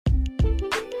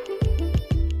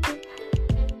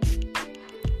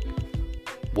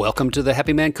Welcome to the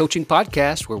Happy Man Coaching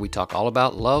Podcast, where we talk all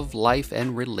about love, life,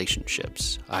 and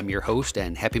relationships. I'm your host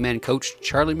and Happy Man Coach,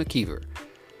 Charlie McKeever.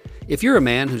 If you're a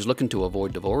man who's looking to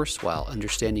avoid divorce while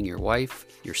understanding your wife,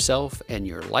 yourself, and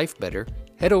your life better,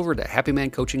 head over to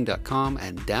happymancoaching.com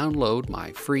and download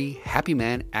my free Happy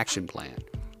Man Action Plan.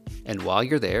 And while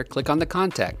you're there, click on the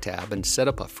Contact tab and set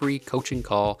up a free coaching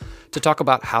call to talk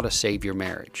about how to save your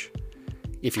marriage.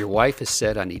 If your wife has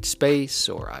said, I need space,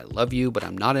 or I love you, but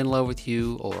I'm not in love with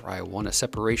you, or I want a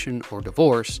separation or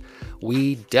divorce,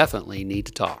 we definitely need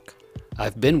to talk.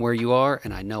 I've been where you are,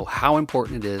 and I know how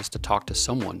important it is to talk to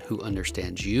someone who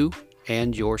understands you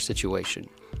and your situation.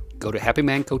 Go to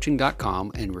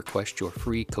happymancoaching.com and request your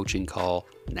free coaching call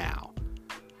now.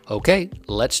 Okay,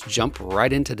 let's jump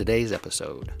right into today's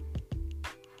episode.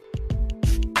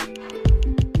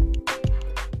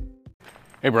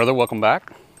 Hey brother, welcome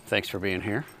back. Thanks for being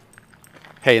here.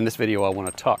 Hey, in this video I want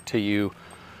to talk to you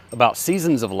about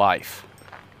seasons of life.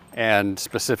 And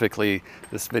specifically,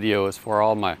 this video is for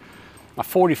all my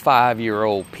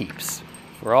 45-year-old peeps.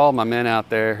 For all my men out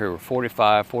there who are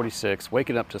 45, 46,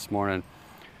 waking up this morning,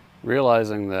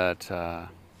 realizing that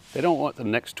they don't want the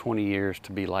next 20 years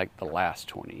to be like the last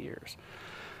 20 years.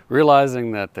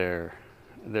 Realizing that there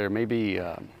may be,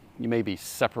 you may be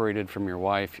separated from your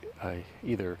wife,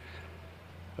 either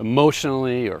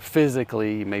emotionally or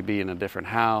physically. You may be in a different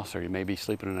house, or you may be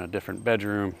sleeping in a different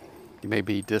bedroom. You may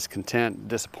be discontent,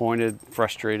 disappointed,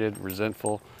 frustrated,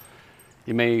 resentful.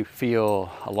 You may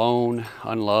feel alone,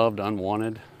 unloved,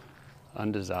 unwanted,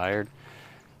 undesired.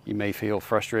 You may feel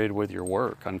frustrated with your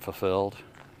work, unfulfilled.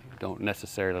 You don't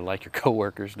necessarily like your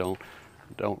coworkers, don't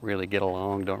really get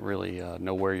along, don't really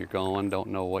know where you're going, don't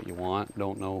know what you want,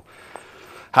 don't know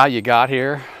how you got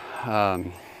here.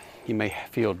 You may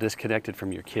feel disconnected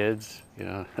from your kids. You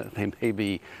know,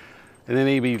 they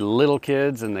may be little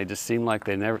kids and they just seem like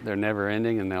they're never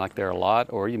ending, and they're a lot.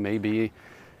 Or you may be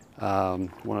one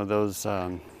of those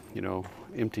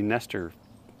empty nester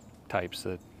types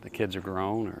that the kids are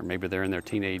grown, or maybe they're in their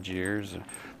teenage years, or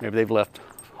maybe they've left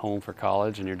home for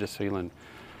college and you're just feeling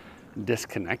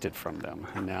disconnected from them.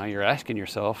 And now you're asking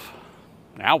yourself,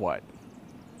 now what?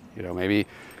 You know, maybe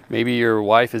your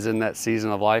wife is in that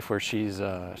season of life where she's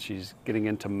getting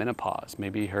into menopause.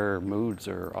 Maybe her moods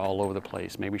are all over the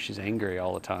place. Maybe she's angry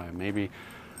all the time. Maybe,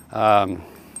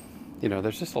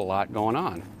 there's just a lot going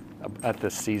on at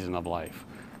this season of life.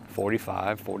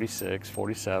 45, 46,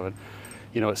 47.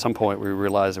 At some point we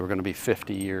realize that we're going to be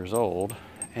 50 years old.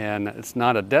 And it's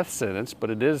not a death sentence, but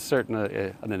it is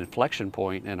certainly an inflection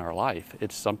point in our life.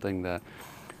 It's something that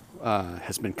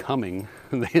has been coming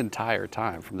the entire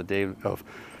time. From the day of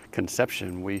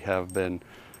conception, we have been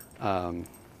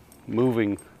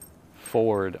moving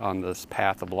forward on this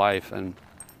path of life, and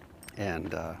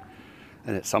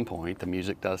at some point the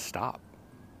music does stop.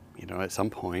 At some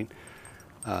point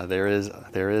there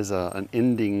is an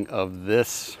ending of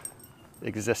this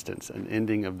existence, an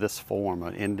ending of this form,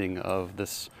 an ending of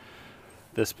this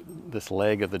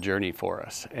leg of the journey for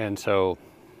us. And so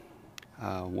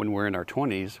when we're in our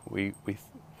 20s, we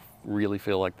really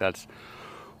feel like that's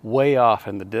way off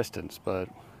in the distance. But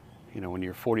when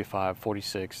you're 45,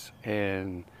 46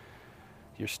 and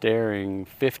you're staring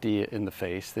 50 in the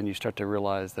face, then you start to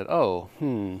realize that,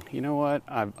 you know what,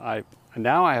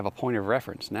 now I have a point of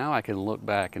reference. Now I can look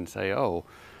back and say,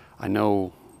 I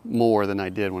know more than I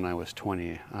did when I was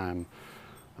 20. I'm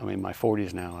in my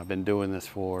 40s now. I've been doing this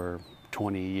for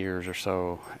 20 years or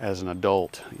so as an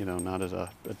adult, not as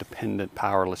a dependent,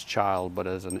 powerless child, but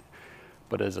as an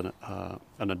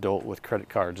adult with credit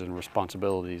cards and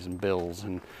responsibilities and bills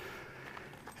and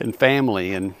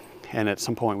family. And at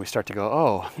some point we start to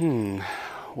go,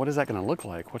 what is that going to look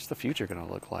like? What's the future going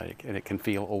to look like? And it can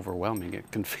feel overwhelming.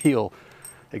 It can feel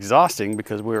exhausting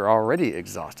because we're already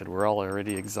exhausted. We're all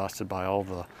already exhausted by all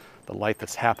the life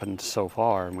that's happened so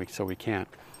far. And so we can't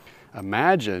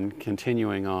imagine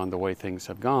continuing on the way things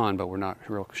have gone, but we're not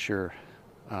real sure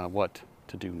what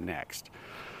to do next.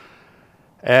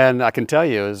 And I can tell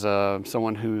you, as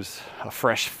someone who's a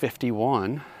fresh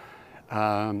 51,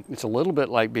 it's a little bit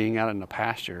like being out in the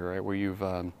pasture, right? Where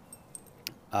you're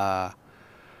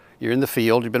in the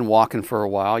field, you've been walking for a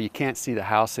while, you can't see the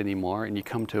house anymore, and you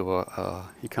come to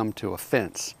a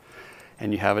fence,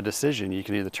 and you have a decision. You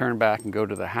can either turn back and go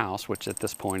to the house, which at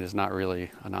this point is not really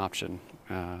an option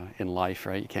in life,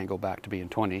 right? You can't go back to being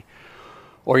 20,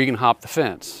 or you can hop the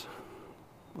fence.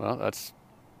 Well,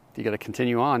 you got to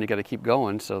continue on. You got to keep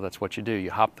going. So that's what you do. You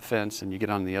hop the fence and you get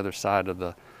on the other side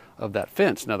of that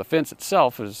fence. Now the fence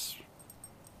itself is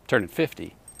turning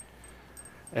 50,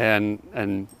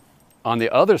 and on the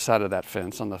other side of that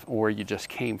fence, where you just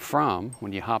came from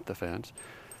when you hop the fence,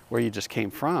 where you just came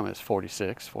from is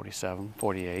 46, 47,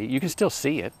 48. You can still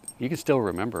see it. You can still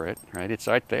remember it, right? It's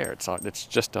right there. It's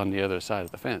just on the other side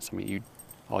of the fence. I mean,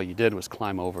 all you did was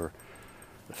climb over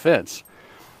the fence.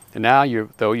 And now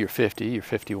though you're 50, you're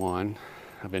 51,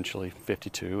 eventually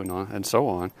 52, and so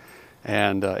on.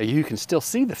 And you can still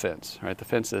see the fence, right? The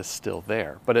fence is still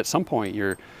there. But at some point,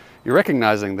 you're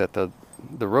recognizing that the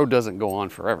road doesn't go on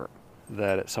forever.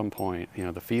 That at some point,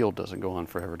 the field doesn't go on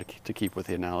forever, to keep with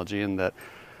the analogy, and that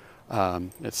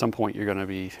at some point you're going to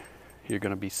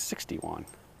be 61,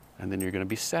 and then you're going to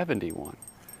be 71,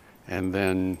 and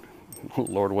then,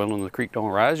 Lord willing, the creek don't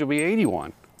rise, you'll be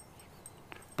 81.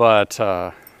 But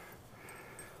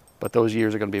those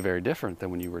years are going to be very different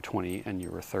than when you were 20 and you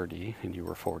were 30 and you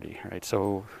were 40, right?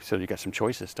 So you got some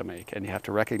choices to make, and you have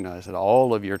to recognize that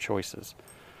all of your choices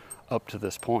up to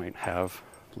this point have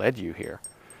led you here.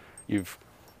 You've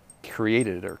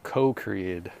created or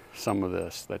co-created some of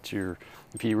this,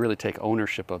 if you really take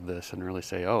ownership of this and really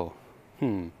say,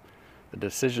 the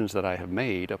decisions that I have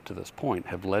made up to this point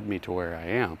have led me to where I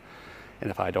am.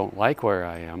 And if I don't like where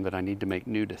I am, then I need to make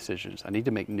new decisions. I need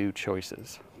to make new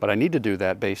choices. But I need to do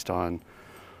that based on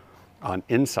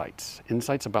insights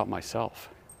about myself.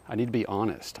 I need to be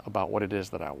honest about what it is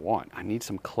that I want. I need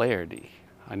some clarity.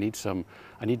 I need to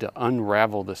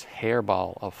unravel this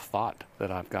hairball of thought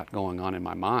that I've got going on in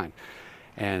my mind.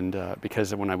 And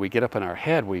because when we get up in our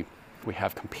head, we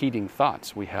have competing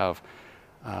thoughts. We have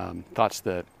thoughts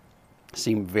that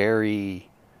seem very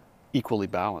equally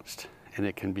balanced, and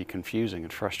it can be confusing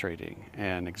and frustrating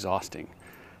and exhausting.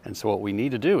 And so what we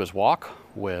need to do is walk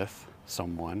with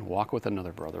someone, walk with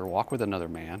another brother, walk with another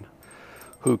man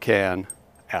who can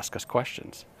ask us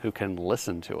questions, who can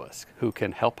listen to us, who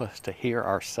can help us to hear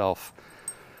ourselves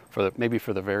maybe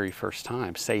for the very first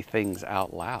time, say things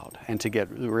out loud, and to get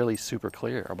really super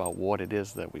clear about what it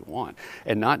is that we want.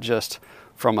 And not just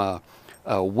from a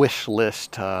wish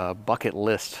list, bucket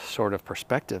list sort of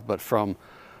perspective, but from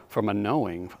a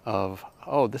knowing of,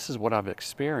 this is what I've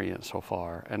experienced so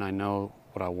far, and I know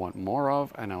what I want more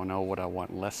of, and I know what I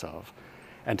want less of.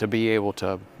 And to be able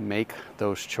to make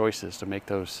those choices, to make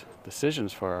those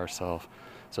decisions for ourselves,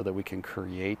 so that we can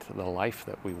create the life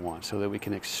that we want, so that we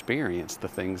can experience the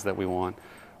things that we want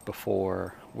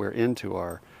before we're into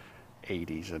our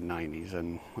 80s and 90s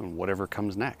and whatever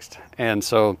comes next. And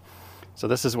so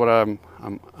this is what I'm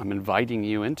inviting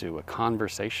you into, a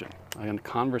conversation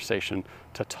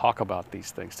to talk about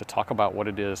these things, to talk about what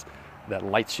it is that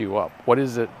lights you up. What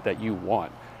is it that you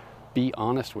want? Be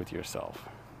honest with yourself.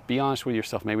 Be honest with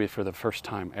yourself, maybe for the first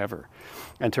time ever,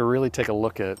 and to really take a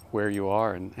look at where you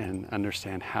are and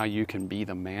understand how you can be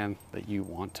the man that you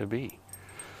want to be.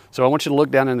 So I want you to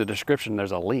look down in the description.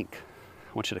 There's a link.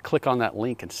 I want you to click on that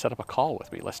link and set up a call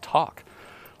with me. Let's talk.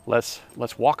 Let's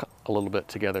walk a little bit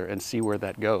together and see where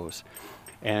that goes.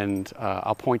 And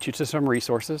I'll point you to some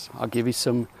resources. I'll give you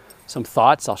some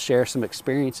thoughts. I'll share some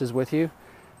experiences with you.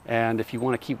 And if you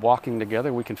want to keep walking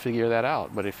together, we can figure that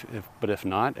out. But if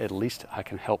not, at least I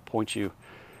can help point you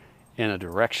in a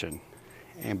direction.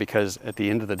 And because at the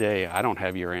end of the day, I don't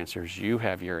have your answers, you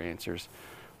have your answers,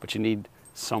 but you need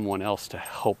someone else to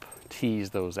help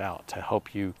tease those out, to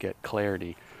help you get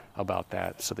clarity about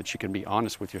that, so that you can be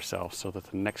honest with yourself, so that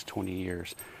the next 20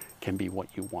 years can be what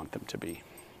you want them to be.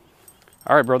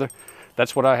 All right, brother,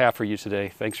 that's what I have for you today.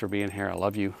 Thanks for being here. I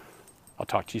love you. I'll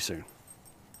talk to you soon.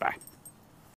 Bye.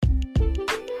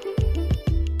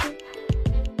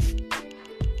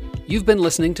 You've been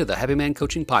listening to the Happy Man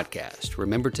Coaching Podcast.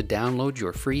 Remember to download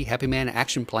your free Happy Man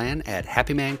Action Plan at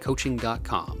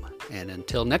happymancoaching.com. And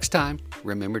until next time,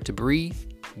 remember to breathe,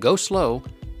 go slow,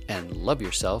 and love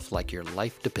yourself like your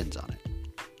life depends on it.